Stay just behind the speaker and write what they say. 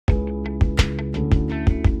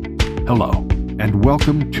Hello, and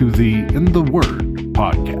welcome to the In the Word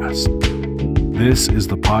podcast. This is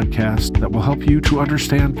the podcast that will help you to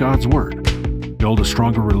understand God's Word, build a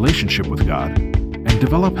stronger relationship with God, and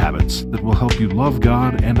develop habits that will help you love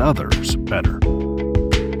God and others better.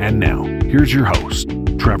 And now, here's your host,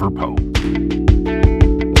 Trevor Pope.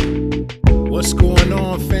 What's going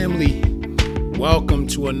on, family? Welcome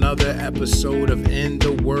to another episode of In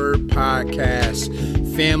the Word podcast.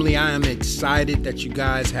 Family, I am excited that you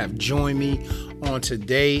guys have joined me on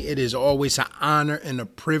today. It is always an honor and a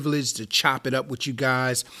privilege to chop it up with you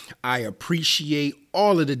guys. I appreciate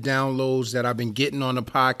all of the downloads that I've been getting on the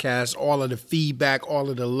podcast, all of the feedback, all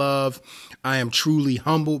of the love. I am truly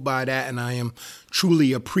humbled by that, and I am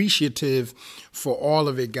truly appreciative for all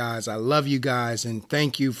of it, guys. I love you guys, and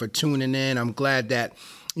thank you for tuning in. I'm glad that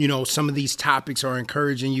some of these topics are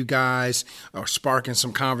encouraging you guys or sparking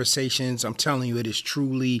some conversations. I'm telling you, it is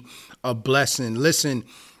truly a blessing. Listen,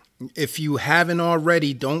 if you haven't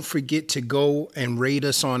already, don't forget to go and rate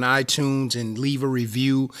us on iTunes and leave a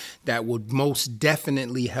review. That would most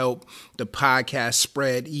definitely help the podcast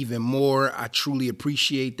spread even more. I truly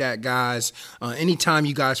appreciate that, guys. Anytime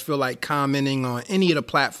you guys feel like commenting on any of the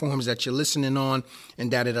platforms that you're listening on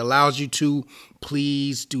and that it allows you to,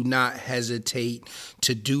 please do not hesitate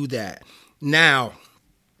to do that. Now,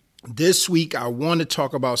 this week, I want to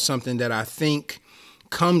talk about something that I think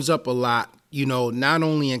comes up a lot. Not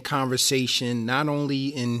only in conversation, not only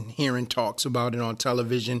in hearing talks about it on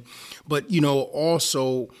television, but,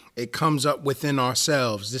 also it comes up within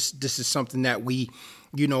ourselves. This is something that we,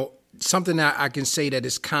 something that I can say that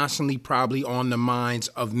is constantly probably on the minds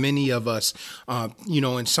of many of us,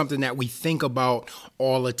 and something that we think about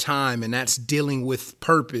all the time. And that's dealing with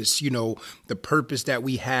purpose, the purpose that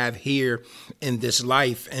we have here in this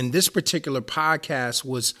life. And this particular podcast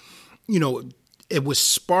was, it was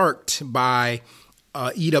sparked by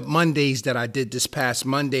Eat Up Mondays that I did this past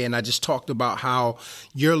Monday. And I just talked about how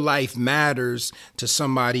your life matters to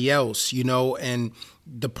somebody else, and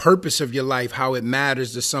the purpose of your life, how it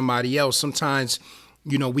matters to somebody else. Sometimes,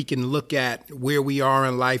 we can look at where we are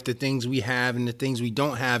in life, the things we have and the things we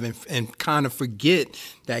don't have, and kind of forget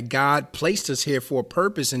that God placed us here for a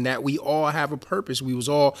purpose and that we all have a purpose. We was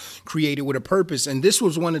all created with a purpose. And this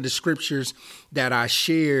was one of the scriptures that I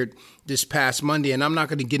shared this past Monday. And I'm not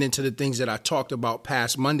going to get into the things that I talked about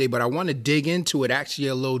past Monday, but I want to dig into it actually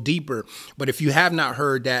a little deeper. But if you have not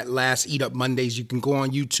heard that last Eat Up Mondays, you can go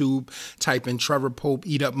on YouTube, type in Trevor Pope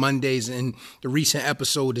Eat Up Mondays, and the recent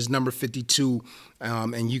episode is number 52.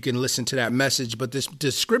 And you can listen to that message. But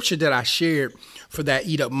the scripture that I shared for that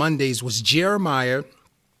Eat Up Mondays was Jeremiah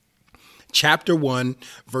chapter 1,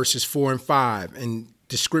 verses 4 and 5. And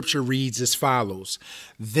the scripture reads as follows.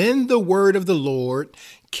 Then the word of the Lord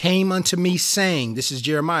came unto me saying, this is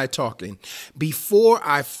Jeremiah talking, before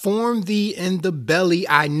I formed thee in the belly,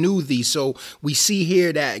 I knew thee. So we see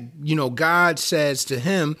here that, God says to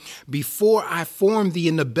him, before I formed thee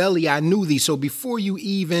in the belly, I knew thee. So before you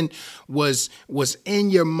even was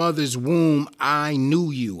in your mother's womb, I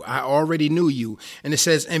knew you. I already knew you. And it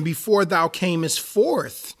says, and before thou camest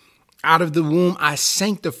forth out of the womb, I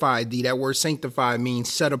sanctified thee. That word sanctify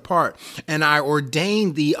means set apart. And I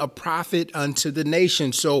ordained thee a prophet unto the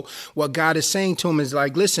nation. So what God is saying to him is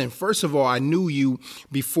like, listen, first of all, I knew you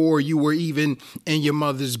before you were even in your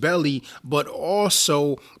mother's belly, but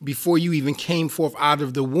also before you even came forth out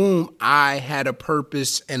of the womb, I had a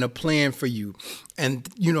purpose and a plan for you. And,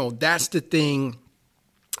 that's the thing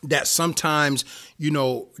that sometimes,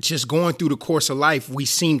 just going through the course of life, we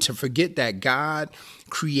seem to forget that God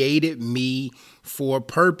created me for a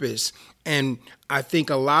purpose. And I think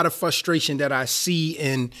a lot of frustration that I see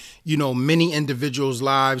in, many individuals'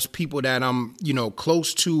 lives, people that I'm,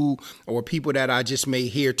 close to, or people that I just may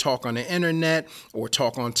hear talk on the internet or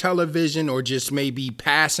talk on television, or just maybe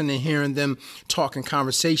passing and hearing them talk in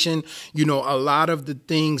conversation, a lot of the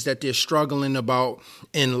things that they're struggling about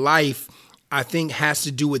in life, I think has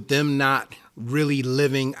to do with them not really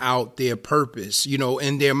living out their purpose.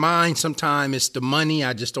 In their mind, sometimes it's the money.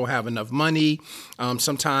 I just don't have enough money.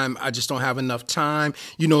 Sometimes I just don't have enough time.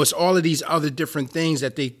 It's all of these other different things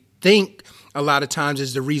that they think a lot of times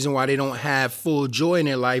is the reason why they don't have full joy in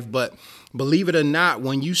their life. But believe it or not,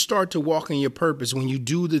 when you start to walk in your purpose, when you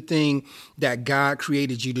do the thing that God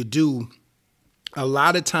created you to do, a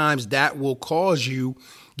lot of times that will cause you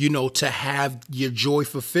to have your joy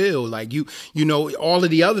fulfilled. Like all of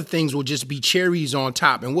the other things will just be cherries on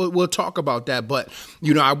top. And we'll talk about that. But,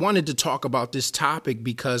 I wanted to talk about this topic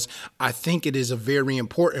because I think it is a very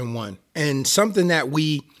important one. And something that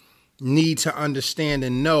we need to understand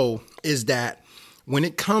and know is that when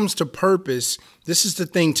it comes to purpose, this is the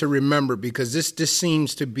thing to remember, because this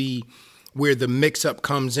seems to be where the mix-up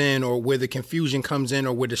comes in, or where the confusion comes in,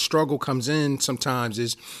 or where the struggle comes in sometimes.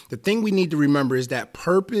 Is the thing we need to remember is that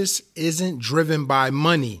purpose isn't driven by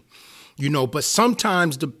money. But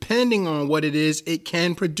sometimes, depending on what it is, it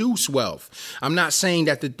can produce wealth. I'm not saying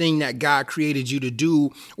that the thing that God created you to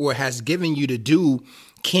do or has given you to do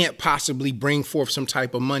can't possibly bring forth some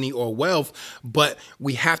type of money or wealth, but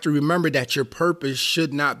we have to remember that your purpose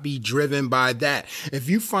should not be driven by that. If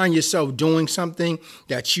you find yourself doing something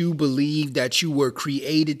that you believe that you were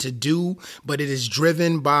created to do, but it is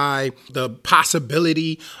driven by the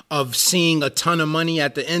possibility of seeing a ton of money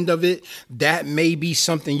at the end of it, that may be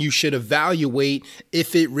something you should evaluate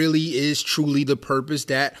if it really is truly the purpose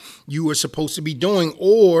that you are supposed to be doing,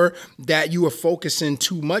 or that you are focusing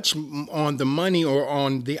too much on the money or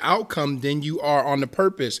on the outcome than you are on the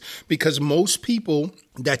purpose. Because most people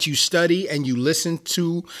that you study and you listen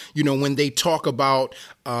to, when they talk about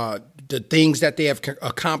the things that they have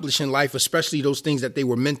accomplished in life, especially those things that they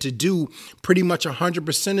were meant to do, pretty much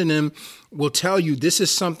 100% of them will tell you, this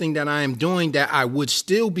is something that I am doing that I would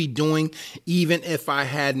still be doing even if I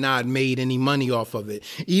had not made any money off of it,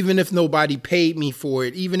 even if nobody paid me for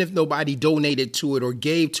it, even if nobody donated to it or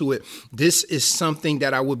gave to it. This is something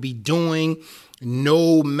that I would be doing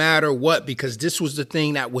no matter what, because this was the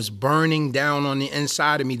thing that was burning down on the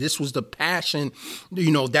inside of me. This was the passion,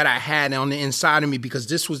 that I had on the inside of me, because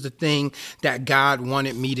this was the thing that God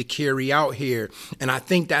wanted me to carry out here. And I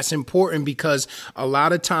think that's important, because a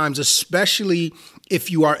lot of times, especially if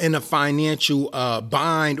you are in a financial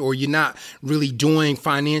bind, or you're not really doing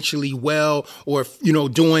financially well, or,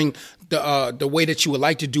 doing the way that you would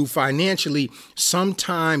like to do financially,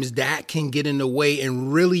 sometimes that can get in the way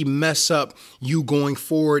and really mess up you going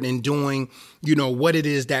forward and doing, what it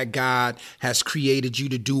is that God has created you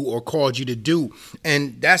to do or called you to do.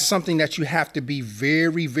 And that's something that you have to be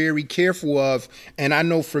very, very careful of. And I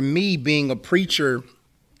know for me, being a preacher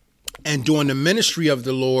and doing the ministry of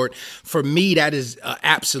the Lord, for me, that is an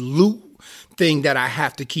absolute thing that I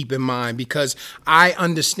have to keep in mind, because I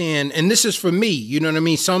understand, and this is for me, you know what I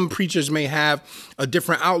mean? Some preachers may have a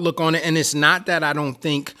different outlook on it, and it's not that I don't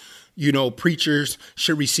think, preachers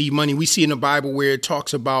should receive money. We see in the Bible where it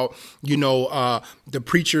talks about, the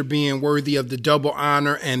preacher being worthy of the double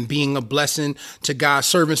honor and being a blessing to God's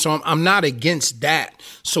servants. So I'm not against that,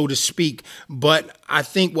 so to speak. But I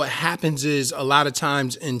think what happens is, a lot of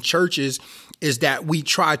times in churches, is that we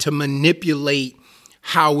try to manipulate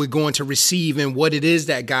how we're going to receive and what it is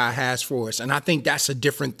that God has for us. And I think that's a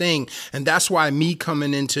different thing. And that's why me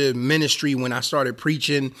coming into ministry, when I started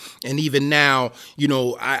preaching, and even now,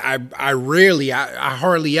 I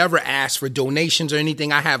hardly ever ask for donations or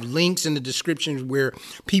anything. I have links in the description where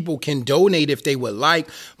people can donate if they would like.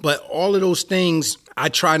 But all of those things I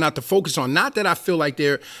try not to focus on. Not that I feel like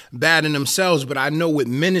they're bad in themselves, but I know with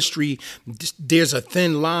ministry, there's a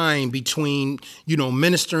thin line between,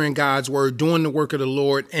 ministering God's word, doing the work of the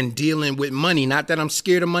Lord, and dealing with money. Not that I'm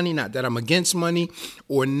scared of money, not that I'm against money,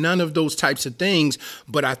 or none of those types of things.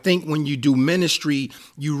 But I think when you do ministry,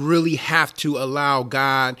 you really have to allow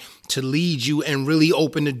God to lead you and really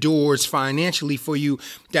open the doors financially for you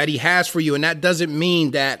that he has for you. And that doesn't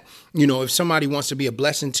mean that, if somebody wants to be a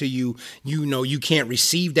blessing to you, you can't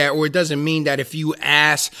receive that. Or it doesn't mean that if you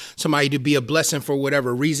ask somebody to be a blessing for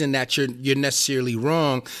whatever reason that you're necessarily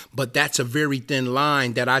wrong. But that's a very thin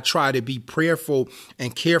line that I try to be prayerful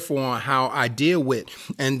and careful on how I deal with.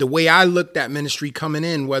 And the way I looked at ministry coming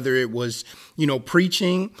in, whether it was,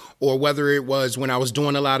 preaching, or whether it was when I was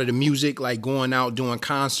doing a lot of the music, like going out doing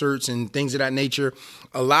concerts and things of that nature,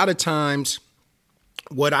 a lot of times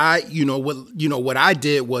what I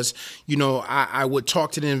did was, I would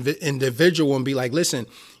talk to the individual and be like, listen,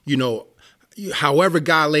 however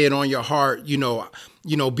God lay it on your heart,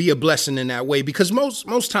 be a blessing in that way. Because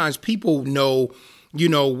most times people know,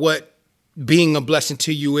 what being a blessing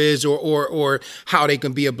to you is, or how they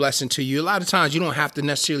can be a blessing to you. A lot of times you don't have to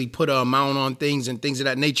necessarily put an amount on things and things of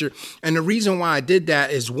that nature. And the reason why I did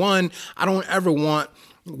that is, one, I don't ever want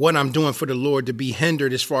what I'm doing for the Lord to be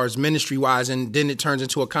hindered as far as ministry wise. And then it turns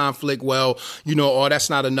into a conflict. Well, that's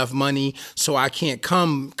not enough money, so I can't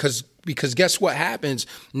come, because guess what happens?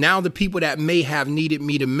 Now the people that may have needed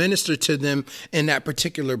me to minister to them in that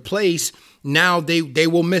particular place, now they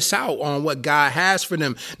will miss out on what God has for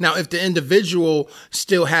them. Now, if the individual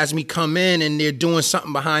still has me come in and they're doing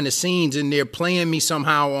something behind the scenes and they're playing me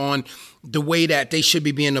somehow on the way that they should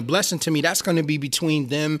be being a blessing to me, that's going to be between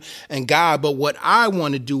them and God. But what I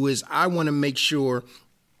want to do is I want to make sure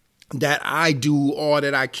that I do all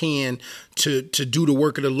that I can to do the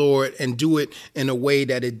work of the Lord and do it in a way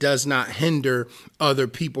that it does not hinder other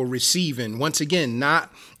people receiving. Once again,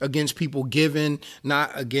 not against people giving, not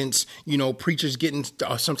against, preachers getting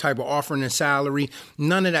some type of offering and salary,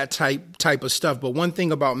 none of that type of stuff. But one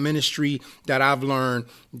thing about ministry that I've learned,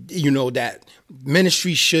 that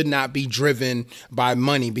ministry should not be driven by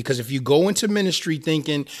money, because if you go into ministry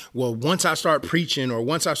thinking, well, once I start preaching or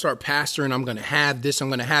once I start pastoring, I'm going to have this, I'm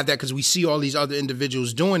going to have that, because we see all these other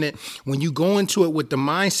individuals doing it. When you go into it with the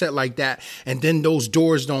mindset like that, and then those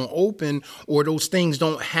doors don't open or those things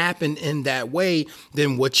don't happen in that way,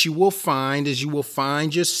 then what you will find is you will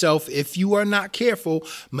find yourself, if you are not careful,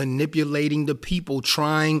 manipulating the people,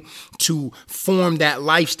 trying to form that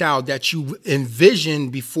lifestyle that you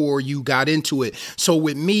envisioned before you got into it. So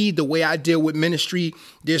with me, the way I deal with ministry,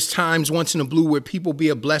 there's times once in a blue where people be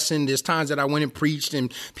a blessing. There's times that I went and preached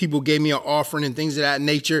and people gave me an offering and things of that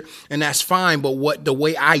nature, and that's fine. But the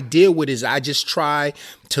way I deal with it is I just try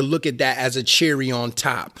to look at that as a cherry on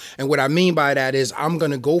top. And what I mean by that is I'm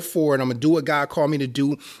going to go forward. I'm going to do what God called me to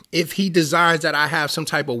do. If he desires that I have some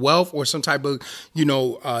type of wealth or some type of,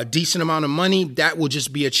 decent amount of money, that will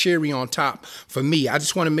just be a cherry on top for me. I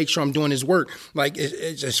just want to make sure I'm doing his work. Like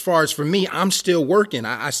as far as for me, I'm still working.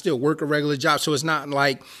 I still work a regular job. So it's not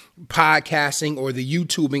like podcasting or the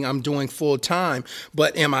YouTubing I'm doing full time.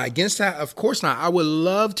 But am I against that? Of course not. I would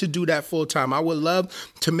love to do that full time. I would love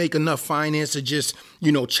to make enough finance to just,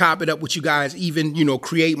 chop it up with you guys, even,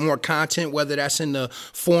 create more content, whether that's in the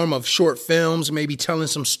form of short films, maybe telling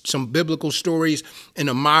some biblical stories in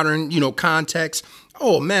a modern, context.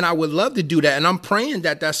 Oh, man, I would love to do that. And I'm praying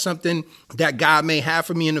that that's something that God may have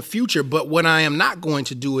for me in the future. But what I am not going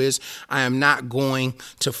to do is I am not going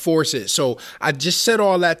to force it. So I just said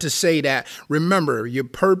all that to say that, remember, your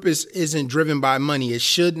purpose isn't driven by money. It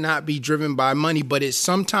should not be driven by money, but it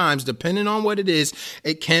sometimes, depending on what it is,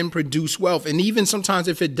 it can produce wealth. And even sometimes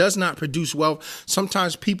if it does not produce wealth,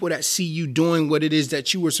 sometimes people that see you doing what it is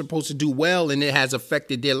that you were supposed to do well and it has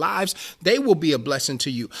affected their lives, they will be a blessing to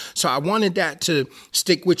you. So I wanted that to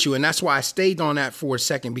stick with you. And that's why I stayed on that for a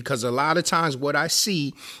second, because a lot of times what I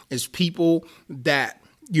see is people that,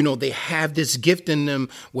 they have this gift in them,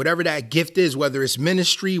 whatever that gift is, whether it's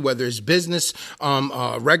ministry, whether it's business,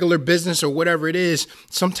 regular business or whatever it is.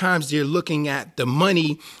 Sometimes they're looking at the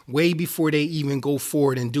money way before they even go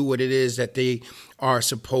forward and do what it is that they are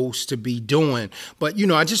supposed to be doing. But,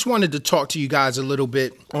 I just wanted to talk to you guys a little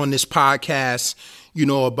bit on this podcast,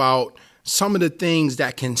 about some of the things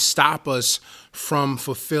that can stop us from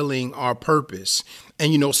fulfilling our purpose.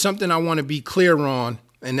 And, something I want to be clear on,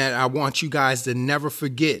 and that I want you guys to never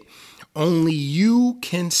forget, only you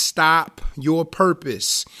can stop your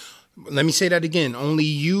purpose. Let me say that again. Only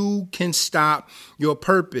you can stop your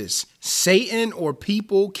purpose. Satan or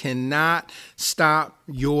people cannot stop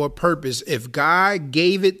your purpose. If God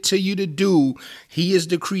gave it to you to do, he is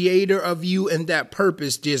the creator of you and that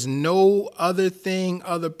purpose. There's no other thing,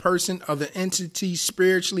 other person, other entity,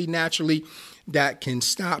 spiritually, naturally, that can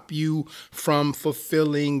stop you from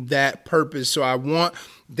fulfilling that purpose. So I want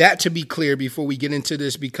that to be clear before we get into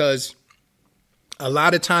this, because a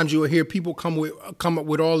lot of times you'll hear people come up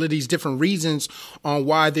with all of these different reasons on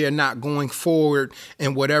why they're not going forward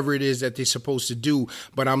in whatever it is that they're supposed to do.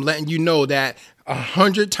 But I'm letting you know that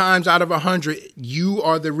 100 times out of 100, you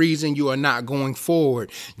are the reason you are not going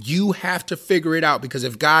forward. You have to figure it out, because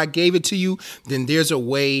if God gave it to you, then there's a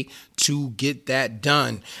way to get that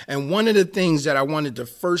done. And one of the things that I wanted to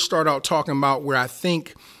first start out talking about, where I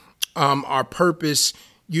think our purpose,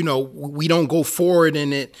 we don't go forward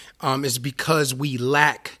in it, is because we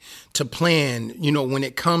lack to plan. When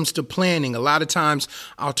it comes to planning, a lot of times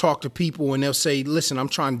I'll talk to people and they'll say, listen, I'm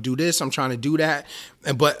trying to do this, I'm trying to do that.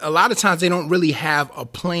 But a lot of times they don't really have a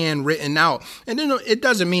plan written out. And then it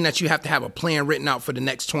doesn't mean that you have to have a plan written out for the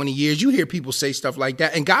next 20 years. You hear people say stuff like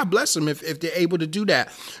that, and God bless them if they're able to do that.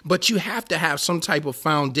 But you have to have some type of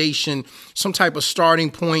foundation, some type of starting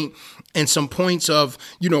point, and some points of,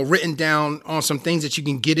 written down on some things that you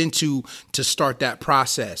can get into to start that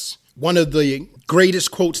process. One of the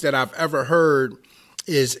greatest quotes that I've ever heard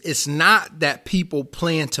is, it's not that people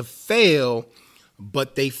plan to fail,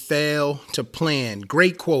 but they fail to plan.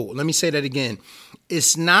 Great quote. Let me say that again.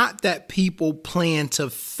 It's not that people plan to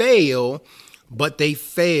fail, but they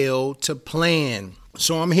fail to plan.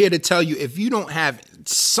 So I'm here to tell you, if you don't have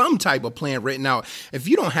some type of plan written out, if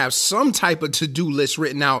you don't have some type of to-do list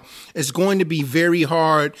written out, it's going to be very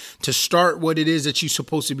hard to start what it is that you're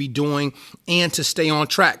supposed to be doing and to stay on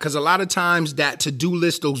track. Because a lot of times that to-do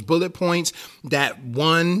list, those bullet points, that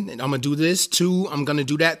 1, I'm going to do this, 2, I'm going to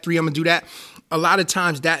do that, 3, I'm going to do that, a lot of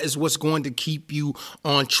times that is what's going to keep you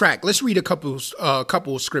on track. Let's read a couple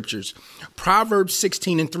of scriptures. Proverbs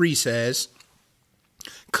 16:3 says,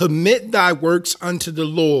 "Commit thy works unto the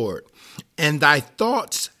Lord, and thy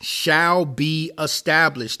thoughts shall be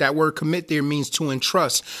established." That word commit there means to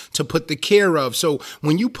entrust, to put the care of. So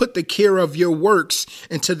when you put the care of your works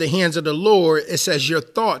into the hands of the Lord, it says your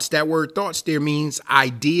thoughts, that word thoughts there means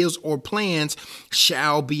ideas or plans,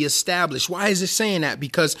 shall be established. Why is it saying that?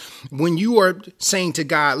 Because when you are saying to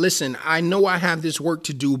God, listen, I know I have this work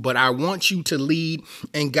to do, but I want you to lead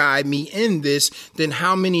and guide me in this, then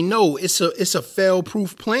how many know it's a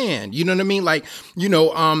fail-proof plan? You know what I mean? Like,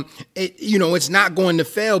 it's not going to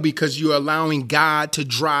fail because you're allowing God to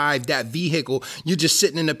drive that vehicle. You're just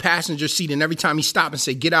sitting in the passenger seat, and every time he stops and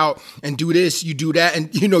say, get out and do this, you do that,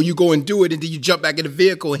 and you go and do it, and then you jump back in the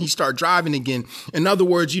vehicle and he start driving again. In other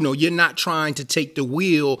words, you're not trying to take the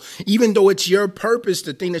wheel, even though it's your purpose,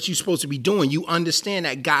 the thing that you're supposed to be doing. You understand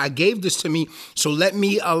that God gave this to me, so let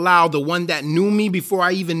me allow the one that knew me before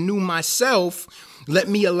I even knew myself. Let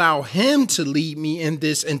me allow him to lead me in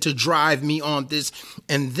this and to drive me on this.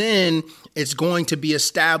 And then it's going to be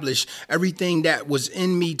established. Everything that was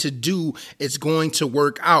in me to do, it's going to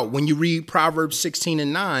work out. When you read Proverbs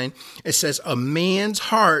 16:9, it says, "A man's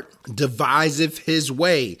heart deviseth his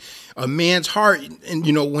way." A man's heart, and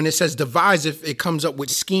when it says deviseth, it comes up with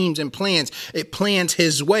schemes and plans. It plans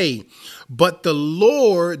his way. But the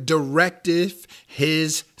Lord directeth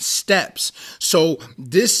his steps. So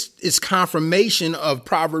this is confirmation of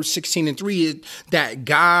Proverbs 16:3 that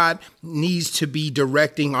God needs to be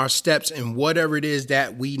directing our steps in whatever it is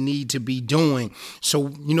that we need to be doing. So,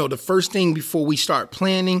 the first thing before we start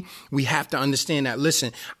planning, we have to understand that,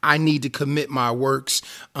 listen, I need to commit my works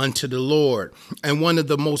unto the Lord. And one of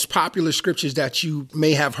the most popular scriptures that you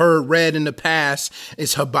may have read in the past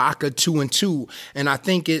is Habakkuk 2:2. And I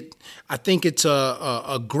think it's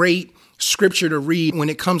a great scripture to read when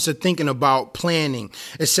it comes to thinking about planning.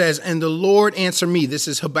 It says, "And the Lord answered me," this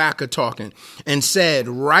is Habakkuk talking, "and said,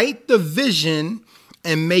 write the vision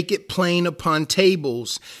and make it plain upon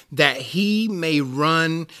tables, that he may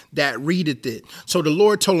run that readeth it." So the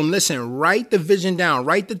Lord told him, listen, write the vision down,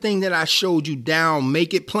 write the thing that I showed you down,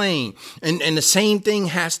 make it plain. And the same thing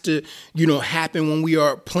has to, happen when we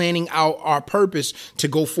are planning out our purpose to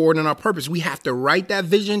go forward in our purpose. We have to write that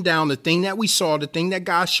vision down, the thing that we saw, the thing that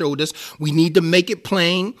God showed us. We need to make it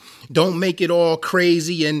plain. Don't make it all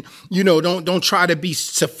crazy and, don't try to be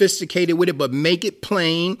sophisticated with it, but make it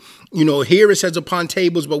plain. Here it says upon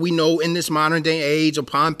tables, but we know in this modern day age,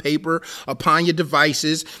 upon paper, upon your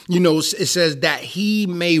devices, it says that he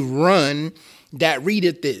may run that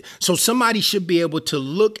readeth it. So somebody should be able to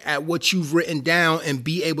look at what you've written down and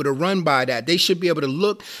be able to run by that. They should be able to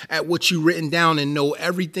look at what you've written down and know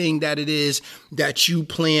everything that it is that you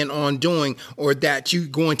plan on doing or that you're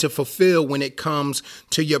going to fulfill when it comes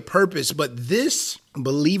to your purpose. But this,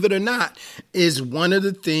 believe it or not, is one of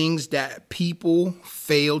the things that people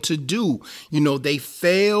fail to do. They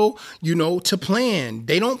fail, to plan.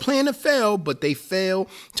 They don't plan to fail, but they fail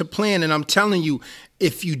to plan. And I'm telling you,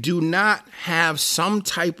 if you do not have some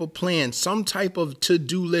type of plan, some type of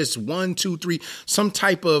to-do list, 1, 2, 3, some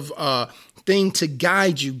type of thing to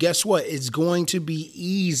guide you, guess what? It's going to be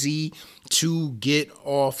easy to get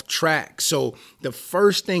off track. So the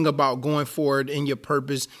first thing about going forward in your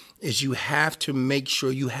purpose is you have to make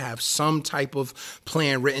sure you have some type of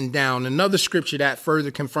plan written down. Another scripture that further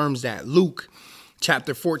confirms that, Luke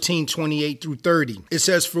chapter 14, 28 through 30. It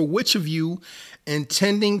says, "For which of you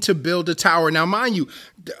intending to build a tower?" Now, mind you,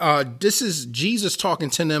 this is Jesus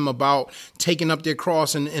talking to them about taking up their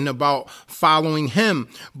cross and about following him.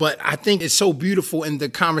 But I think it's so beautiful in the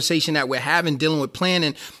conversation that we're having dealing with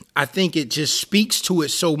planning. I think it just speaks to it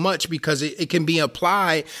so much because it can be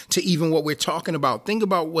applied to even what we're talking about. Think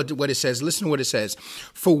about what it says. Listen to what it says.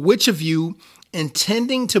 "For which of you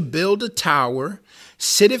intending to build a tower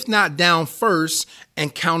sitteth not down first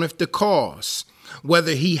and counteth the cost,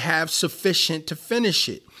 whether he have sufficient to finish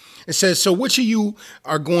it?" It says, so which of you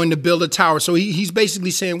are going to build a tower? So he's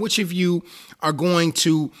basically saying, which of you are going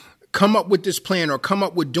to come up with this plan or come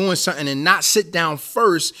up with doing something and not sit down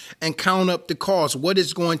first and count up the cost, what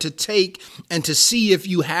it's going to take, and to see if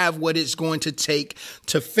you have what it's going to take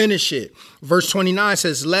to finish it. Verse 29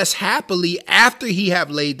 says, "Less happily after he have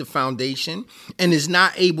laid the foundation and is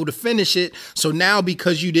not able to finish it." So now,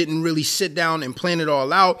 because you didn't really sit down and plan it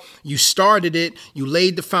all out, you started it, you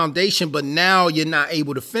laid the foundation, but now you're not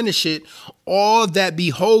able to finish it. "All that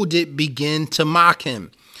behold it begin to mock him,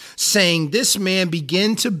 saying, This man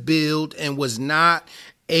began to build and was not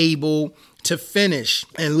able to finish.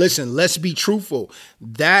 And listen, let's be truthful.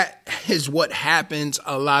 That is what happens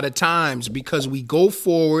a lot of times, because we go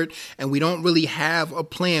forward and we don't really have a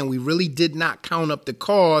plan. We really did not count up the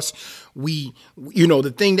cost.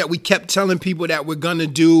 The thing that we kept telling people that we're going to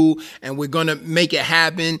do and we're going to make it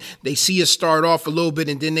happen, they see us start off a little bit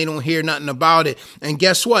and then they don't hear nothing about it. And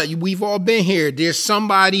guess what? We've all been here. There's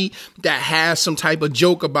somebody that has some type of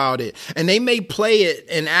joke about it, and they may play it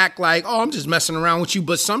and act like, oh, I'm just messing around with you.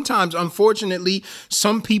 But sometimes, unfortunately,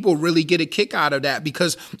 some people really get a kick out of that,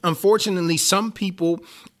 because unfortunately, some people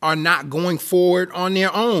are not going forward on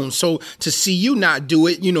their own. So to see you not do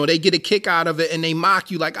it, they get a kick out of it and they mock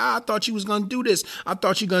you like, I thought you was going to do this. I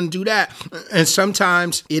thought you were going to do that. And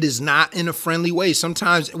sometimes it is not in a friendly way.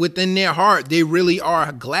 Sometimes within their heart, they really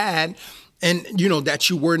are glad and that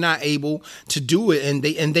you were not able to do it, and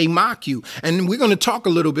they mock you. And we're going to talk a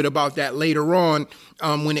little bit about that later on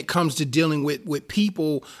when it comes to dealing with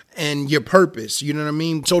people and your purpose. You know what I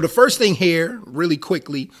mean? So the first thing here, really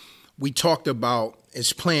quickly, we talked about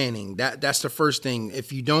is planning. That's the first thing.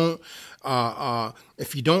 If you don't have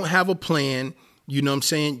a plan, you know what I'm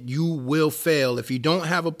saying, you will fail. If you don't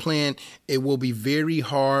have a plan, it will be very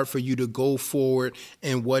hard for you to go forward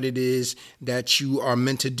in what it is that you are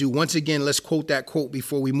meant to do. Once again, let's quote that quote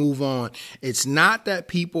before we move on. It's not that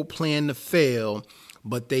people plan to fail,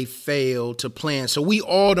 but they fail to plan. So we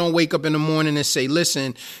all don't wake up in the morning and say,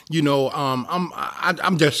 listen,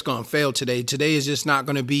 I'm just going to fail today. Today is just not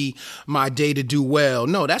going to be my day to do well.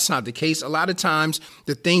 No, that's not the case. A lot of times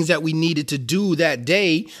the things that we needed to do that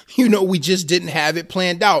day, we just didn't have it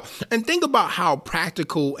planned out. And think about how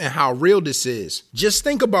practical and how real this is. Just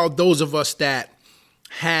think about those of us that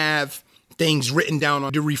have things written down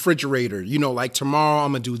on the refrigerator, like tomorrow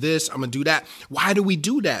I'm going to do this, I'm going to do that. Why do we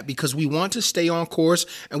do that? Because we want to stay on course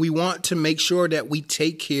and we want to make sure that we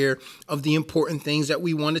take care of the important things that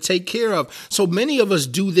we want to take care of. So many of us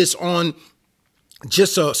do this on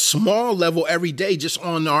just a small level every day, just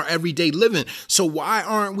on our everyday living. So why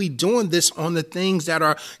aren't we doing this on the things that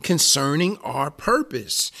are concerning our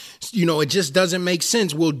purpose? It just doesn't make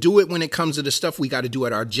sense. We'll do it when it comes to the stuff we got to do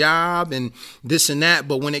at our job and this and that.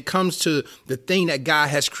 But when it comes to the thing that God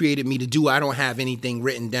has created me to do, I don't have anything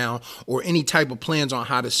written down or any type of plans on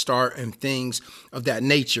how to start and things of that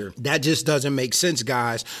nature. That just doesn't make sense,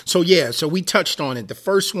 guys. So we touched on it. The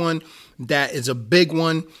first one that is a big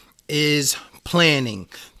one is planning.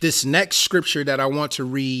 This next scripture that I want to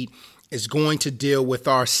read is going to deal with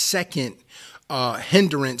our second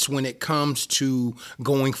hindrance when it comes to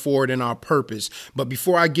going forward in our purpose. But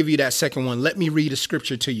before I give you that second one, let me read a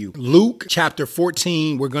scripture to you. Luke chapter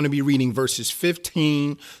 14, we're going to be reading verses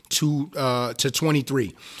 15 to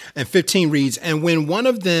 23. And 15 reads, "And when one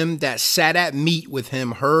of them that sat at meat with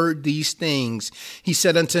him heard these things, he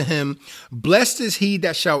said unto him, Blessed is he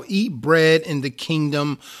that shall eat bread in the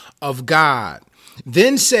kingdom of God.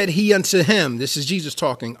 Then said he unto him," this is Jesus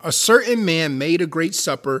talking, "A certain man made a great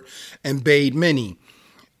supper and bade many,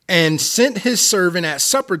 and sent his servant at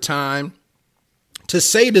supper time to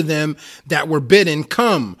say to them that were bidden,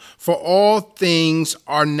 Come, for all things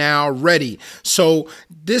are now ready." So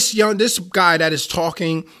this guy that is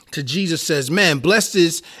talking to Jesus says, man, blessed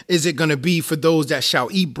is it going to be for those that shall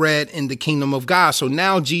eat bread in the kingdom of God. So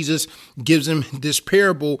now Jesus gives him this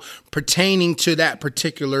parable pertaining to that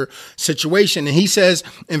particular situation. And he says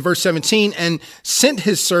in verse 17, "And sent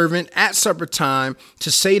his servant at supper time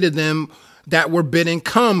to say to them that were bidden,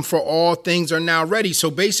 Come, for all things are now ready."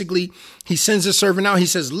 So basically, he sends his servant out. He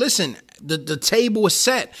says, listen, the table is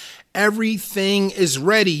set. Everything is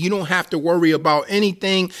ready. You don't have to worry about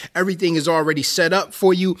anything. Everything is already set up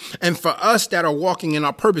for you. And for us that are walking in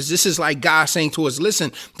our purpose, this is like God saying to us,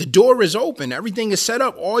 listen, the door is open. Everything is set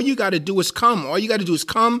up. All you got to do is come. All you got to do is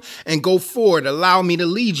come and go forward. Allow me to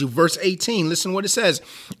lead you. Verse 18, listen what it says.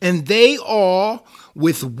 "And they all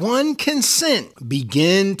with one consent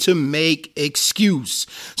begin to make excuse."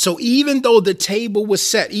 So even though the table was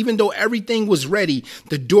set, even though everything was ready,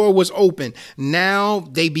 the door was open, now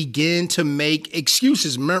they begin to make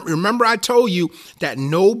excuses. Remember, I told you that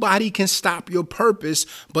nobody can stop your purpose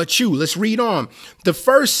but you. Let's read on. "The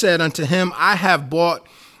first said unto him, I have bought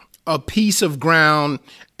a piece of ground,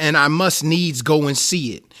 and I must needs go and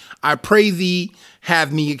see it. I pray thee,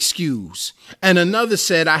 have me excused. And another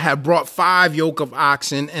said, I have brought 5 yoke of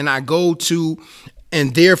oxen, and I go to,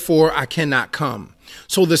 and therefore I cannot come.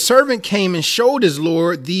 So the servant came and showed his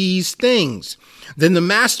Lord these things. Then the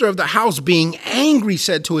master of the house, being angry,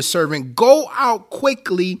 said to his servant, Go out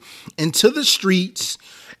quickly into the streets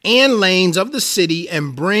and lanes of the city,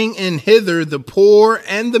 and bring in hither the poor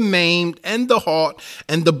and the maimed and the halt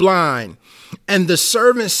and the blind. And the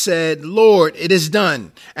servant said, Lord, it is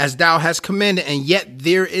done as thou hast commanded, and yet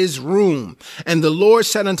there is room. And the Lord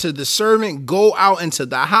said unto the servant, go out into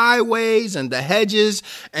the highways and the hedges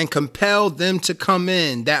and compel them to come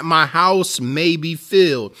in, that my house may be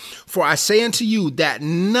filled. For I say unto you that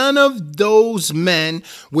none of those men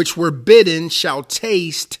which were bidden shall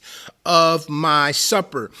taste of my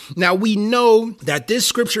supper. Now we know that this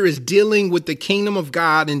scripture is dealing with the kingdom of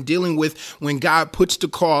God and dealing with when God puts the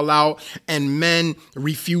call out and men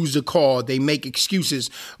refuse the call. They make excuses.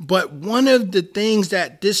 But one of the things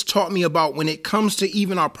that this taught me about when it comes to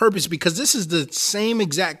even our purpose, because this is the same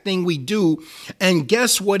exact thing we do. And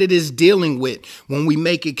guess what it is dealing with when we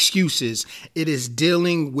make excuses? It is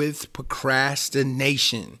dealing with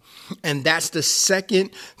procrastination. And that's the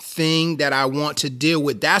second thing that I want to deal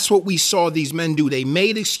with. That's what we saw these men do. They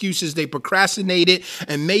made excuses, they procrastinated,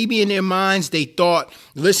 and maybe in their minds they thought,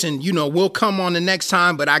 listen, we'll come on the next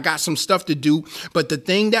time, but I got some stuff to do. But the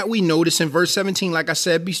thing that we notice in verse 17, like I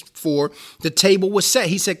said before, the table was set.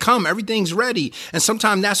 He said, come, everything's ready. And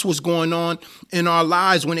sometimes that's what's going on in our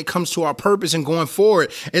lives when it comes to our purpose and going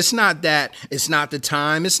forward. It's not that it's not the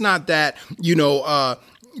time. It's not that,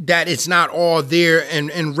 that it's not all there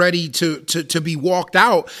and ready to be walked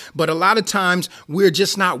out. But a lot of times we're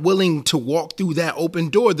just not willing to walk through that open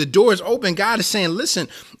door. The door is open. God is saying, listen,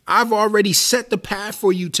 I've already set the path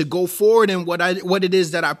for you to go forward in what it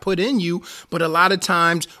is that I put in you. But a lot of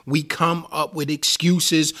times we come up with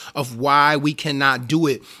excuses of why we cannot do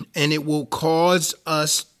it. And it will cause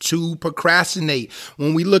us to procrastinate.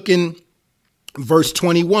 When we look in Verse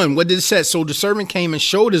 21, what did it say? So the servant came and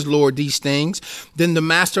showed his Lord these things. Then the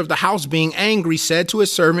master of the house, being angry, said to his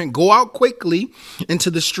servant, go out quickly into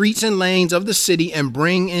the streets and lanes of the city and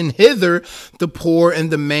bring in hither the poor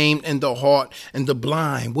and the maimed and the halt and the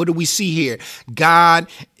blind. What do we see here? God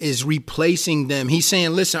is replacing them. He's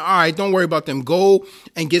saying, listen, all right, don't worry about them. Go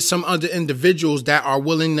and get some other individuals that are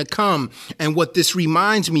willing to come. And what this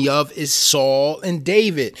reminds me of is Saul and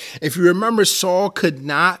David. If you remember, Saul could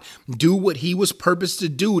not do what he was purposed to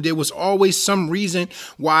do. There was always some reason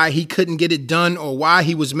why he couldn't get it done or why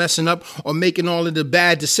he was messing up or making all of the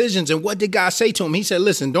bad decisions. And what did God say to him? He said,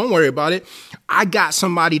 listen, don't worry about it. I got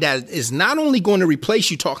somebody that is not only going to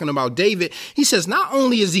replace you, talking about David. He says, not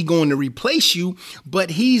only is he going to replace you,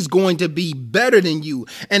 but he's going to be better than you.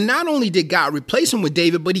 And not only did God replace him with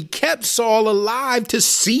David, but he kept Saul alive to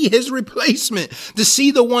see his replacement, to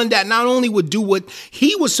see the one that not only would do what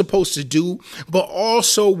he was supposed to do, but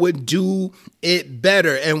also would do it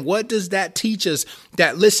better. And what does that teach us?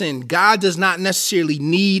 That, listen, God does not necessarily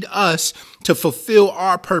need us to fulfill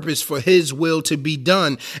our purpose for his will to be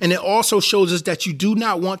done. And it also shows us that you do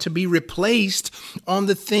not want to be replaced on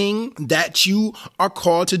the thing that you are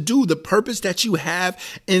called to do, the purpose that you have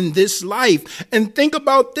in this life. And think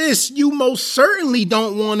about this. You most certainly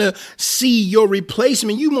don't want to see your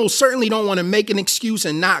replacement. You most certainly don't want to make an excuse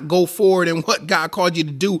and not go forward in what God called you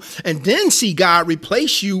to do, and then see God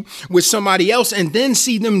replace you with somebody else and then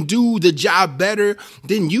see them do the job better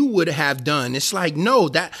than you would have done. It's like, no,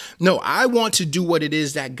 I want to do what it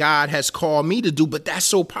is that God has called me to do. But that's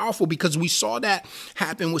so powerful because we saw that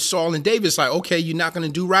happen with Saul and David. It's like, okay, you're not going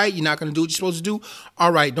to do right. You're not going to do what you're supposed to do.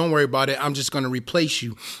 All right, don't worry about it. I'm just going to replace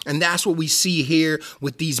you. And that's what we see here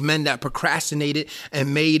with these men that procrastinated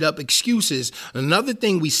and made up excuses. Another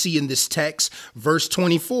thing we see in this text, verse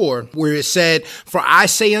 24, where it said, for I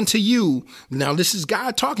say unto you, now this is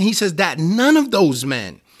God talking. He says that none of those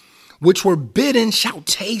men which were bidden shall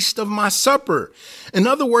taste of my supper. In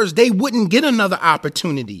other words, they wouldn't get another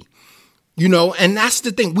opportunity. And that's the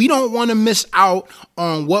thing. We don't want to miss out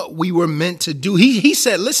on what we were meant to do. He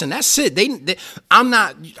said, listen, that's it. I'm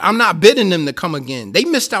not bidding them to come again. They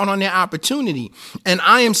missed out on their opportunity. And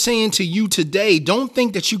I am saying to you today, don't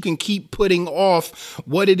think that you can keep putting off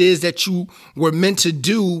what it is that you were meant to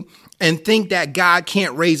do and think that God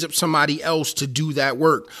can't raise up somebody else to do that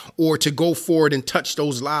work or to go forward and touch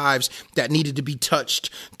those lives that needed to be touched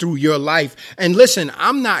through your life. And listen,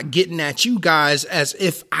 I'm not getting at you guys as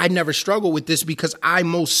if I never struggled with this, because I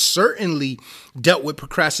most certainly dealt with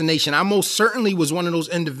procrastination. I most certainly was one of those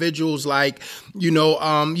individuals like,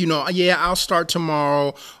 yeah, I'll start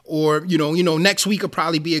tomorrow, or, next week will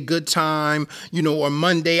probably be a good time, or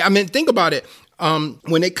Monday. I mean, think about it.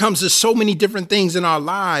 When it comes to so many different things in our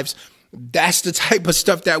lives, that's the type of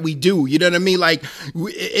stuff that we do. You know what I mean? Like,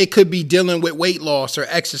 it could be dealing with weight loss or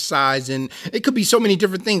exercise, and it could be so many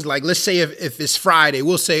different things. Like, let's say if it's Friday,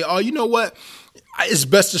 we'll say, oh, you know what? it's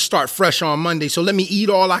best to start fresh on Monday. So let me eat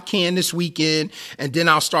all I can this weekend, and then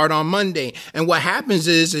I'll start on Monday. And what happens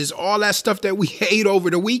is all that stuff that we ate over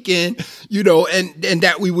the weekend, and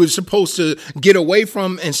that we were supposed to get away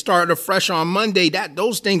from and start afresh on Monday, that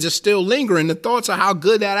those things are still lingering. The thoughts of how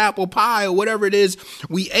good that apple pie or whatever it is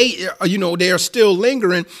we ate, they are still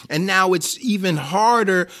lingering. And now it's even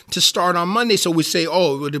harder to start on Monday. So we say,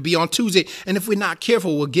 oh, it'll be on Tuesday. And if we're not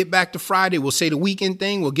careful, we'll get back to Friday. We'll say the weekend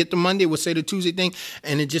thing. We'll get to Monday. We'll say the Tuesday thing.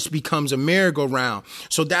 And it just becomes a merry-go-round.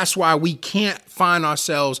 So that's why we can't find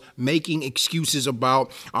ourselves making excuses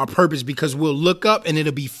about our purpose, because we'll look up and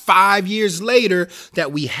it'll be 5 years later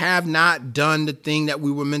that we have not done the thing that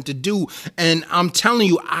we were meant to do. And I'm telling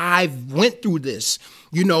you, I've went through this.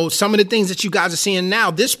 Some of the things that you guys are seeing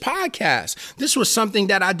now, this podcast, this was something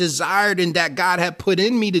that I desired and that God had put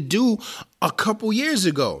in me to do a couple years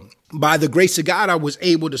ago. By the grace of God, I was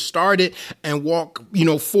able to start it and walk,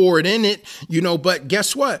 forward in it, but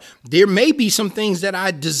guess what? There may be some things that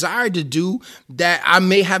I desire to do that I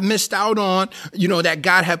may have missed out on, that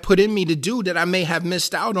God had put in me to do that I may have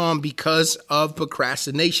missed out on because of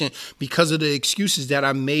procrastination, because of the excuses that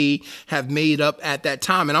I may have made up at that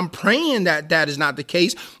time. And I'm praying that that is not the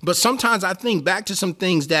case. But sometimes I think back to some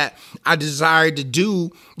things that I desired to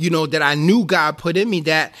do, that I knew God put in me,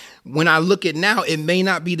 that when I look at now, it may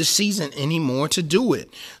not be the season anymore to do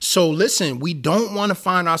it. So listen, we don't want to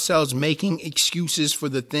find ourselves making excuses for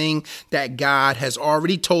the thing that God has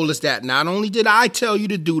already told us, that not only did I tell you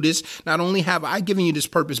to do this, not only have I given you this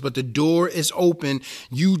purpose, but the door is open.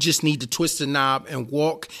 You just need to twist the knob and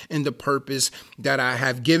walk in the purpose that I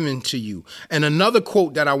have given to you. And another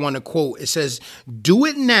quote that I want to quote, it says, do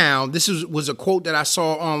it now. This was a quote that I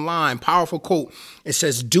saw online, powerful quote. It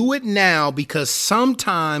says, do it now, because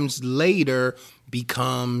sometimes later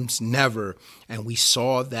becomes never. And we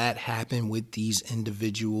saw that happen with these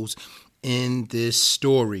individuals in this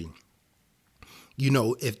story.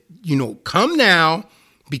 Come now,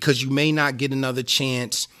 because you may not get another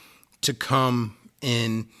chance to come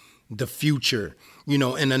in the future.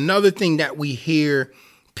 And another thing that we hear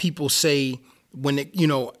people say when it,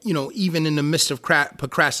 even in the midst of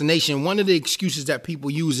procrastination, one of the excuses that people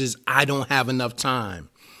use is, I don't have enough time.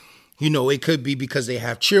 It could be because they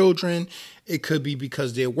have children. It could be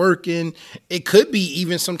because they're working. It could be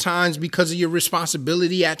even sometimes because of your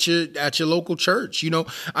responsibility at your local church.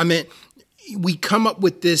 We come up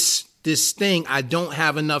with this thing, I don't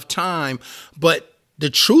have enough time. But the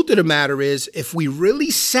truth of the matter is, if we really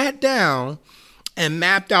sat down and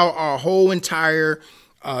mapped out our whole entire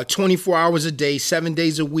 24 hours a day, 7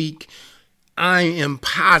 days a week, I am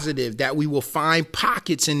positive that we will find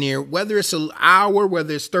pockets in there, whether it's an hour,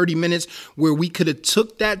 whether it's 30 minutes, where we could have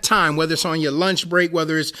took that time, whether it's on your lunch break,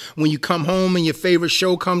 whether it's when you come home and your favorite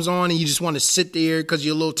show comes on and you just want to sit there because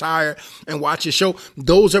you're a little tired and watch a show.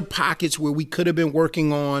 Those are pockets where we could have been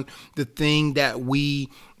working on the thing that we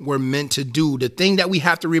were meant to do. The thing that we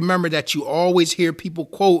have to remember that you always hear people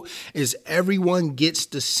quote is, everyone gets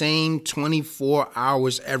the same 24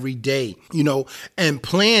 hours every day, and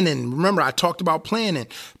planning. Remember, I talked about planning.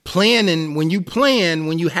 Planning, when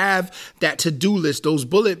you have that to-do list, those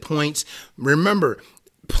bullet points, remember,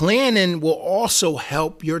 planning will also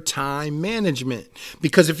help your time management,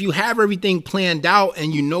 because if you have everything planned out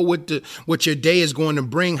and you know what your day is going to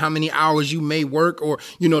bring, how many hours you may work, or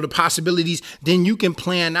the possibilities, then you can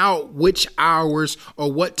plan out which hours or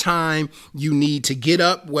what time you need to get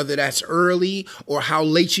up, whether that's early or how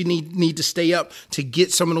late you need to stay up to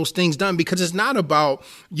get some of those things done. Because it's not about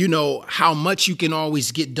how much you can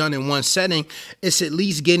always get done in one setting. It's at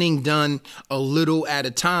least getting done a little at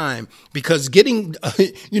a time, because getting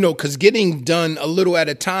done a little at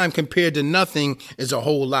a time compared to nothing is a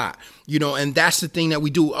whole lot, and that's the thing that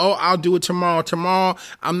we do. Oh, I'll do it tomorrow. Tomorrow,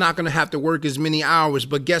 I'm not going to have to work as many hours.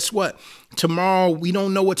 But guess what? Tomorrow, we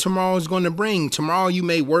don't know what tomorrow is going to bring. Tomorrow, you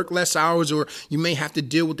may work less hours, or you may have to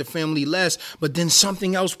deal with the family less, but then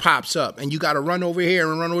something else pops up and you got to run over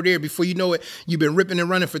here and run over there. Before you know it, you've been ripping and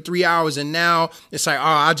running for 3 hours. And now it's like, oh,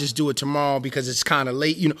 I'll just do it tomorrow because it's kind of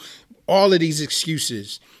late. All of these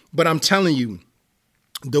excuses. But I'm telling you,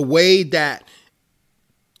 the way that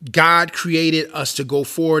God created us to go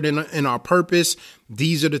forward in our purpose,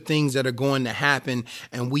 these are the things that are going to happen.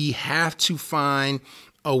 And we have to find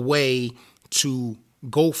a way to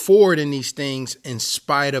go forward in these things in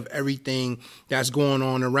spite of everything that's going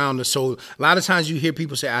on around us. So a lot of times you hear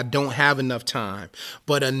people say, I don't have enough time.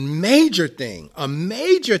 But a major thing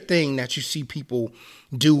that you see people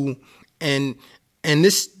do, and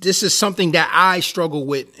this is something that I struggle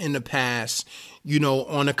with in the past,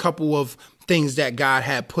 on a couple of things that God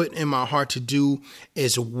had put in my heart to do,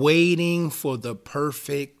 is waiting for the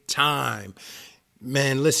perfect time.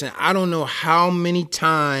 Man, listen, I don't know how many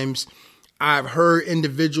times I've heard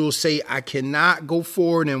individuals say, I cannot go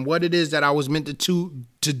forward in what it is that I was meant to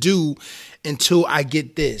do until I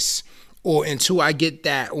get this, or until I get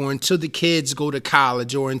that, or until the kids go to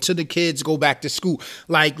college, or until the kids go back to school.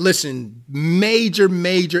 Like, listen, major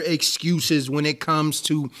excuses when it comes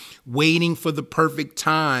to waiting for the perfect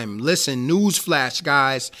time. Listen, newsflash,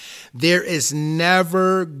 guys, there is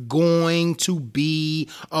never going to be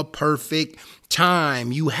a perfect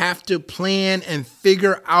time. You have to plan and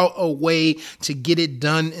figure out a way to get it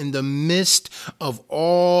done in the midst of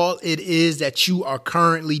all it is that you are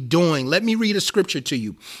currently doing. Let me read a scripture to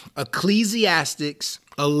you. Ecclesiastes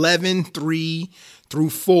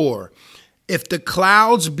 11:3-4. If the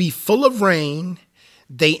clouds be full of rain,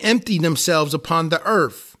 they empty themselves upon the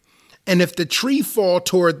earth. And if the tree fall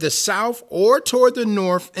toward the south or toward the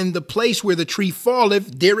north, in the place where the tree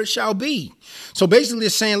falleth, there it shall be. So basically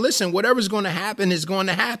it's saying, listen, whatever's going to happen is going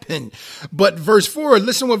to happen. But verse 4,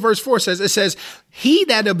 listen what verse 4 says. It says, he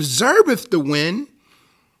that observeth the wind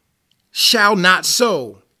shall not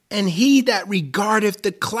sow, and he that regardeth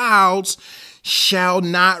the clouds shall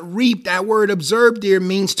not reap. That word observe there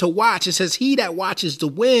means to watch. It says, he that watches the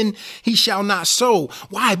wind, he shall not sow.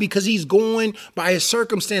 Why? Because he's going by his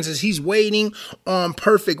circumstances. He's waiting on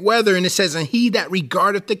perfect weather. And it says, and he that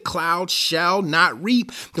regardeth the clouds shall not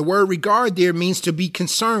reap. The word regard there means to be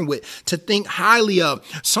concerned with, to think highly of.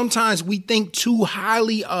 Sometimes we think too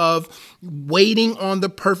highly of waiting on the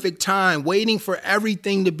perfect time, waiting for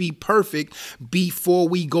everything to be perfect before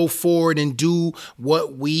we go forward and do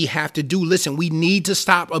what we have to do. Listen, we need to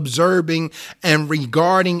stop observing and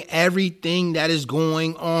regarding everything that is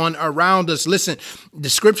going on around us. Listen, the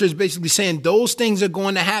scripture is basically saying those things are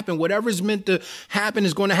going to happen. Whatever is meant to happen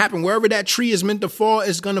is going to happen. Wherever that tree is meant to fall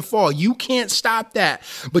is going to fall. You can't stop that,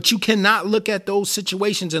 but you cannot look at those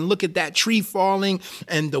situations and look at that tree falling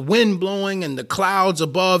and the wind blowing and the clouds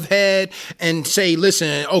above head and say,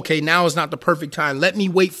 listen, okay, now is not the perfect time. Let me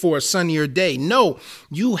wait for a sunnier day. No,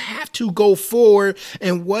 you have to go forward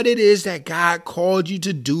and what it is that God called you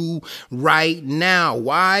to do right now.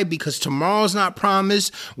 Why? Because tomorrow's not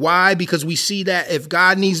promised. Why? Because we see that if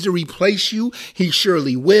God needs to replace you, he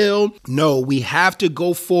surely will. No, we have to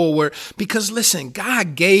go forward because listen,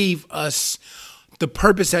 God gave us the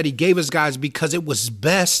purpose that he gave us, guys, because it was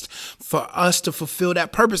best for us to fulfill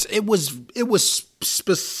that purpose. It was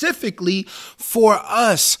specifically for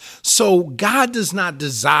us. So God does not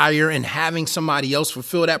desire in having somebody else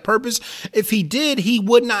fulfill that purpose. If he did, he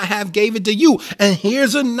would not have gave it to you. And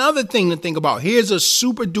here's another thing to think about. Here's a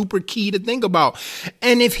super duper key to think about.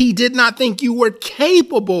 And if he did not think you were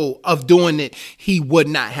capable of doing it, he would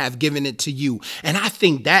not have given it to you. And I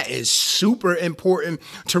think that is super important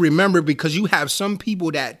to remember because you have some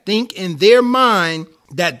people that think in their mind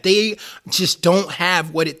that they just don't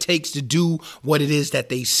have what it takes to do what it is that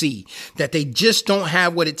they see, that they just don't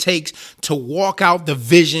have what it takes to walk out the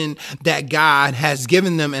vision that God has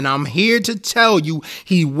given them. And I'm here to tell you,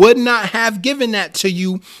 he would not have given that to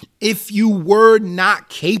you if you were not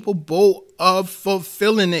capable of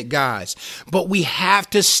fulfilling it, guys. But we have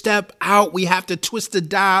to step out. We have to twist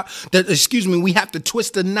we have to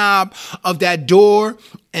twist the knob of that door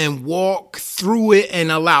and walk through it and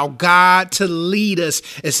allow God to lead us.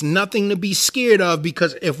 It's nothing to be scared of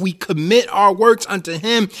because if we commit our works unto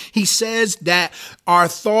him, he says that our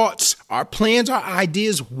thoughts, our plans, our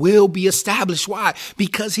ideas will be established. Why?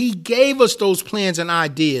 Because he gave us those plans and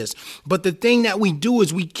ideas. But the thing that we do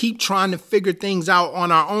is we keep trying to figure things out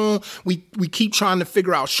on our own. We keep trying to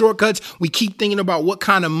figure out shortcuts. We keep thinking about what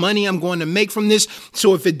kind of money I'm going to make from this.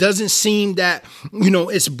 So if it doesn't seem that,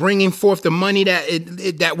 it's bringing forth the money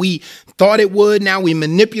that we thought it would, now we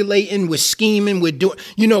manipulating, we're scheming, we're doing,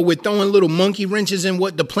 we're throwing little monkey wrenches in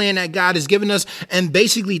what the plan that God has given us. And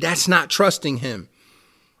basically that's not trusting him.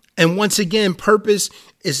 And once again, purpose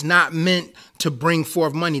is not meant to bring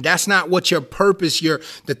forth money. That's not what your purpose,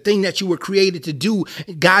 the thing that you were created to do.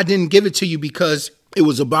 God didn't give it to you because it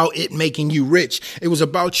was about it making you rich. It was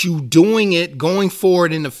about you doing it, going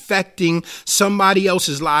forward and affecting somebody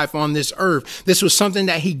else's life on this earth. This was something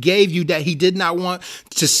that he gave you that he did not want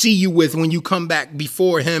to see you with when you come back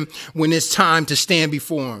before him, when it's time to stand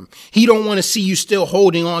before him. He don't want to see you still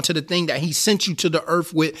holding on to the thing that he sent you to the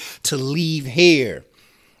earth with to leave here.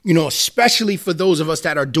 Especially for those of us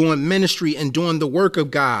that are doing ministry and doing the work of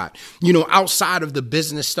God, outside of the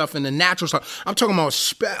business stuff and the natural stuff. I'm talking about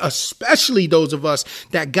especially those of us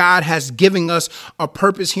that God has given us a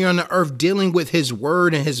purpose here on the earth, dealing with his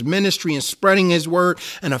word and his ministry and spreading his word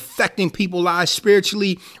and affecting people's lives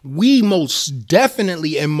spiritually. We most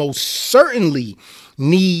definitely and most certainly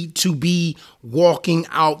need to be walking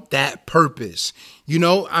out that purpose.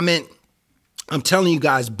 I'm telling you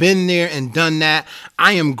guys, been there and done that.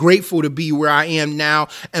 I am grateful to be where I am now.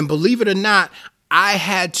 And believe it or not, I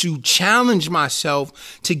had to challenge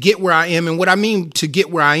myself to get where I am. And what I mean to get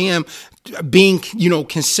where I am, being,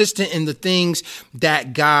 consistent in the things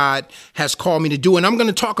that God has called me to do. And I'm going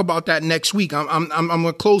to talk about that next week. I'm going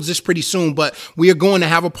to close this pretty soon, but we are going to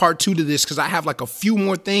have a part 2 to this because I have like a few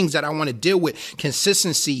more things that I want to deal with.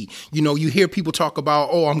 Consistency. You hear people talk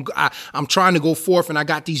about, I'm trying to go forth and I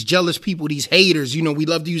got these jealous people, these haters. We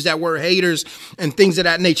love to use that word haters and things of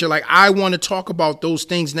that nature. Like, I want to talk about those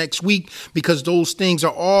things next week because those things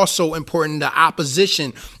are also important. The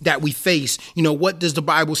opposition that we face. What does the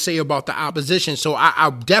Bible say about the opposition? So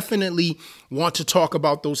I definitely want to talk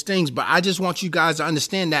about those things, but I just want you guys to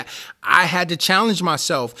understand that I had to challenge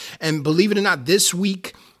myself. And believe it or not, this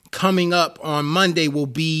week coming up on Monday will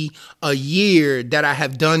be a year that I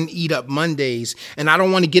have done Eat Up Mondays. And I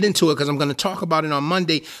don't want to get into it because I'm going to talk about it on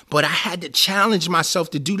Monday, but I had to challenge myself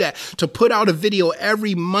to do that, to put out a video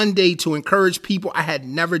every Monday to encourage people. I had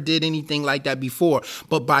never did anything like that before,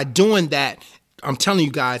 but by doing that, I'm telling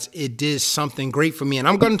you guys, it did something great for me. And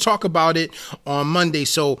I'm going to talk about it on Monday.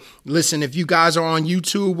 So listen, if you guys are on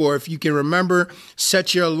YouTube or if you can remember,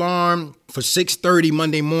 set your alarm for 6:30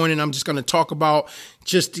 Monday morning. I'm just going to talk about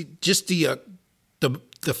just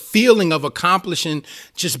the feeling of accomplishing,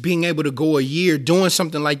 just being able to go a year doing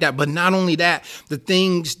something like that. But not only that, the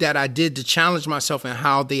things that I did to challenge myself and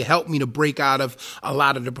how they helped me to break out of a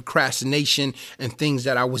lot of the procrastination and things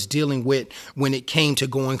that I was dealing with when it came to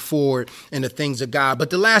going forward in the things of God.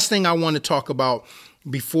 But the last thing I want to talk about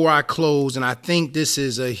before I close, and I think this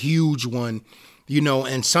is a huge one,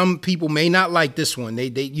 and some people may not like this one.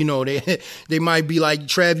 They might be like,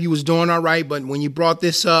 Trev, you was doing all right, but when you brought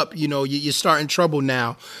this up, you're starting trouble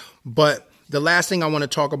now. But the last thing I want to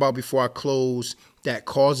talk about before I close that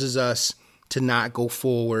causes us to not go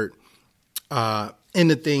forward in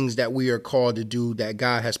the things that we are called to do, that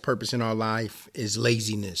God has purpose in our life, is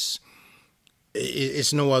laziness.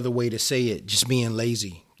 It's no other way to say it. Just being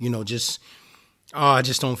lazy, I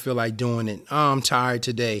just don't feel like doing it. I'm tired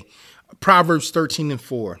today. Proverbs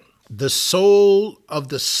 13:4, the soul of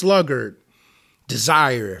the sluggard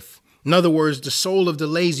desireth. In other words, the soul of the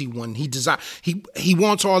lazy one, he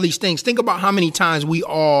wants all these things. Think about how many times we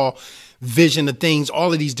all vision the things,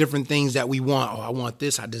 all of these different things that we want. Oh, I want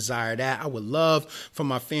this. I desire that. I would love for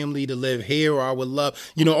my family to live here, or I would love,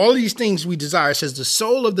 all of these things we desire. It says the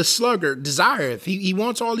soul of the sluggard desireth. He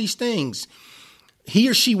wants all these things. He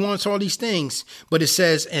or she wants all these things, but it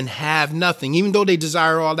says, and have nothing. Even though they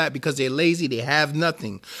desire all that because they're lazy, they have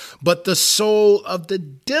nothing. But the soul of the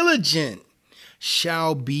diligent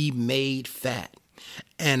shall be made fat.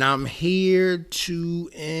 And I'm here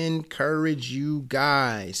to encourage you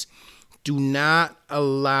guys. Do not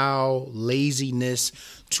allow laziness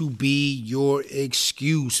to be your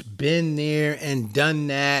excuse. Been there and done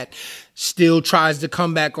that. Still tries to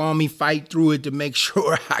come back on me, fight through it to make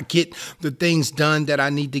sure I get the things done that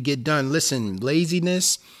I need to get done. Listen,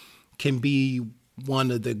 laziness can be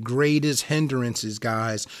one of the greatest hindrances,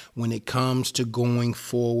 guys, when it comes to going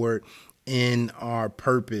forward in our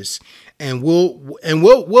purpose. And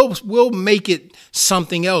we'll make it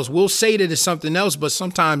something else. We'll say that it's something else, but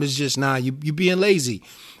sometimes it's just you being lazy.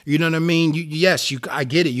 You know what I mean? I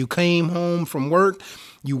get it. You came home from work.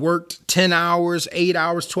 You worked 10 hours, 8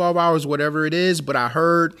 hours, 12 hours, whatever it is. But I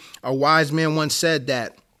heard a wise man once said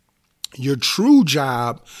that your true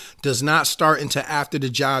job does not start until after the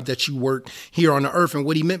job that you work here on the earth. And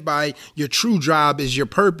what he meant by your true job is your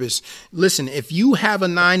purpose. Listen, if you have a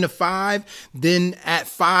 9 to 5, then at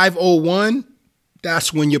 5:01,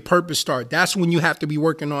 that's when your purpose starts. That's when you have to be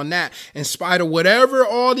working on that. In spite of whatever,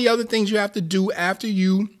 all the other things you have to do after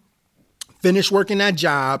you finish working that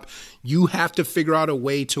job, you have to figure out a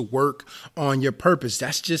way to work on your purpose.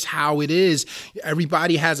 That's just how it is.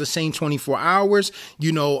 Everybody has the same 24 hours.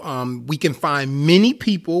 We can find many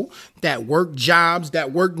people that work jobs,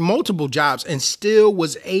 that worked multiple jobs, and still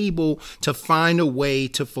was able to find a way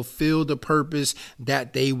to fulfill the purpose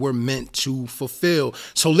that they were meant to fulfill.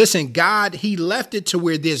 So listen, God, he left it to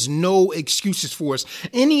where there's no excuses for us.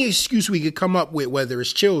 Any excuse we could come up with, whether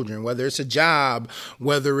it's children, whether it's a job,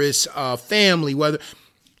 whether it's family,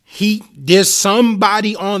 there's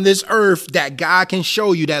somebody on this earth that God can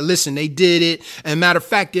show you that, listen, they did it. And matter of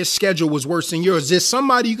fact, their schedule was worse than yours. There's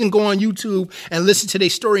somebody you can go on YouTube and listen to their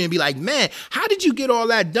story and be like, man, how did you get all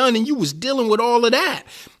that done? And you was dealing with all of that.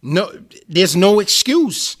 No, there's no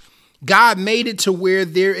excuse. God made it to where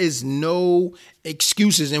there is no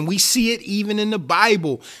excuses. And we see it even in the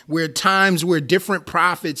Bible, where times where different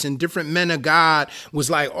prophets and different men of God was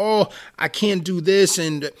like, oh, I can't do this.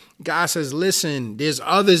 And God says, listen, there's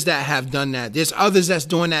others that have done that. There's others that's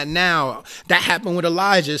doing that now. That happened with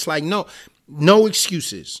Elijah. It's like, no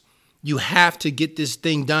excuses. You have to get this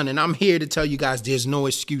thing done. And I'm here to tell you guys, there's no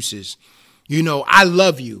excuses. I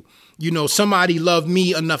love you. Somebody loved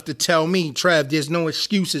me enough to tell me, Trev, there's no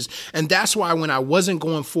excuses. And that's why when I wasn't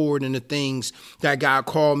going forward in the things that God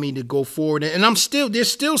called me to go forward, and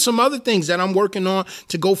there's still some other things that I'm working on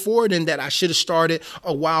to go forward in that I should have started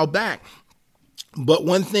a while back. But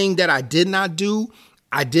one thing that I did not do,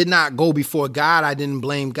 I did not go before God. I didn't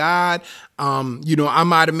blame God. I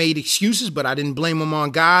might have made excuses, but I didn't blame them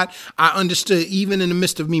on God. I understood even in the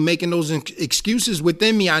midst of me making those excuses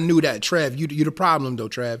within me, I knew that, Trev, you the problem though,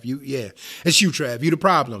 Trev. It's you, Trev. You the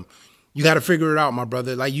problem. You got to figure it out, my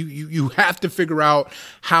brother. Like you have to figure out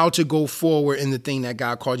how to go forward in the thing that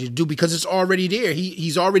God called you to do, because it's already there.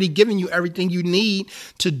 He's already given you everything you need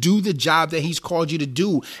to do the job that he's called you to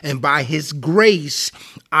do. And by his grace,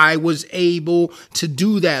 I was able to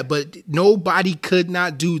do that. But nobody could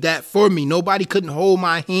not do that for me. Nobody couldn't hold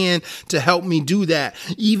my hand to help me do that.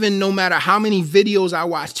 Even no matter how many videos I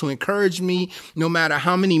watched to encourage me, no matter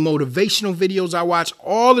how many motivational videos I watched,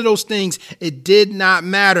 all of those things, it did not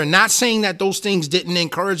matter. Not saying that those things didn't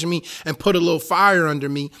encourage me and put a little fire under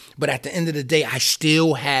me, but at the end of the day, I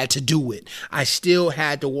still had to do it. I still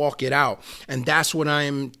had to walk it out. And that's what I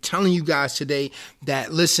am telling you guys today,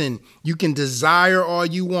 that listen, you can desire all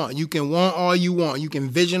you want. You can want all you want. You can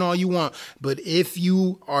vision all you want. But if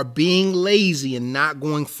you are being lazy and not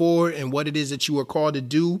going forward in what it is that you are called to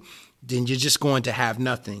do, then you're just going to have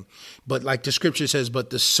nothing. But like the scripture says, but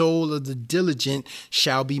the soul of the diligent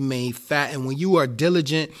shall be made fat. And when you are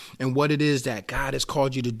diligent in what it is that God has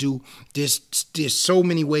called you to do, there's so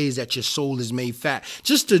many ways that your soul is made fat.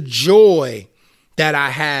 Just the joy that I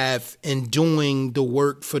have in doing the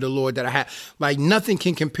work for the Lord that I have, like nothing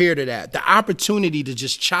can compare to that. The opportunity to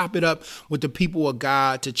just chop it up with the people of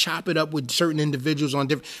God, to chop it up with certain individuals on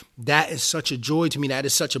different, that is such a joy to me. That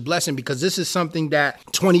is such a blessing, because this is something that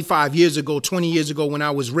 25 years ago, 20 years ago, when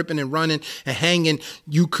I was ripping and running and hanging,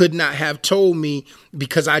 you could not have told me,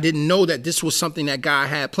 because I didn't know that this was something that God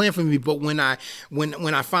had planned for me. But when I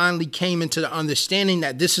finally came into the understanding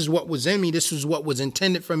that this is what was in me, this was what was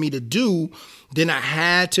intended for me to do, then I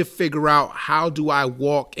had to figure out, how do I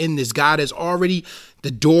walk in this? God has already, the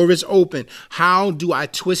door is open. How do I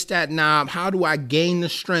twist that knob? How do I gain the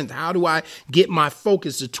strength? How do I get my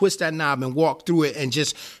focus to twist that knob and walk through it and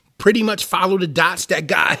just pretty much follow the dots that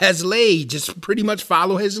God has laid? Just pretty much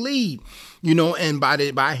follow his lead, and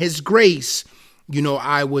by his grace,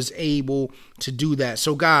 I was able to do that.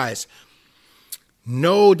 So guys,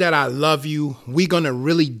 know that I love you. We're going to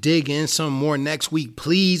really dig in some more next week.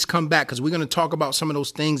 Please come back, because we're going to talk about some of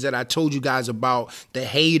those things that I told you guys about. The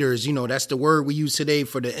haters, that's the word we use today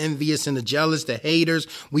for the envious and the jealous, the haters.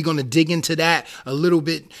 We're going to dig into that a little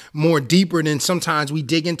bit more deeper than sometimes we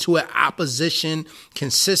dig into it. Opposition,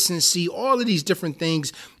 consistency, all of these different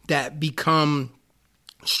things that become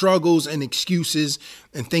struggles and excuses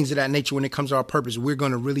and things of that nature when it comes to our purpose. We're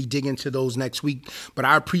going to really dig into those next week. But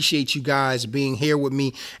I appreciate you guys being here with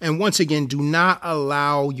me. And once again, do not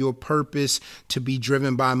allow your purpose to be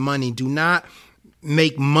driven by money. Do not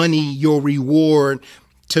make money your reward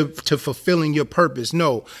to fulfilling your purpose.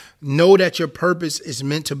 No, know that your purpose is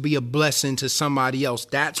meant to be a blessing to somebody else.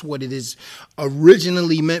 That's what it is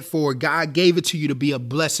originally meant for. God gave it to you to be a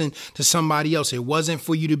blessing to somebody else. It wasn't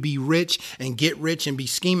for you to be rich and get rich and be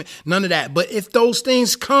scheming. None of that. But if those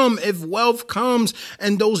things come, if wealth comes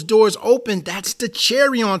and those doors open, that's the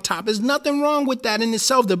cherry on top. There's nothing wrong with that in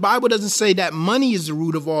itself. The Bible doesn't say that money is the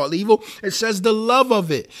root of all evil. It says the love of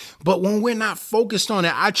it. But when we're not focused on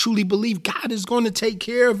it, I truly believe God is going to take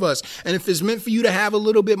care of us. And if it's meant for you to have a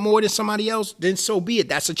little bit more than somebody else, then so be it.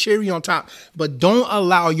 That's a cherry on top. But don't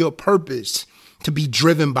allow your purpose to be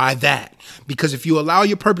driven by that. Because if you allow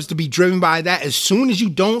your purpose to be driven by that, as soon as you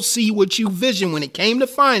don't see what you vision when it came to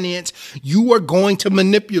finance, you are going to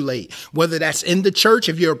manipulate. Whether that's in the church,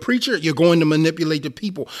 if you're a preacher, you're going to manipulate the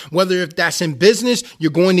people. Whether if that's in business,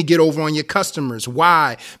 you're going to get over on your customers.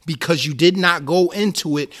 Why? Because you did not go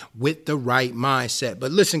into it with the right mindset.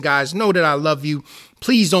 But listen, guys, know that I love you.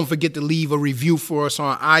 Please don't forget to leave a review for us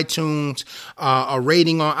on iTunes, a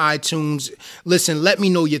rating on iTunes. Listen, let me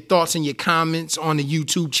know your thoughts and your comments on the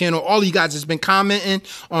YouTube channel. All of you guys that's been commenting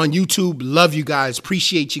on YouTube, love you guys.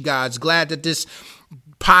 Appreciate you guys. Glad that this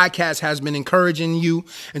podcast has been encouraging you.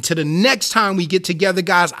 Until the next time we get together,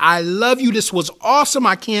 guys, I love you. This was awesome.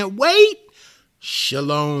 I can't wait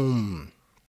Shalom.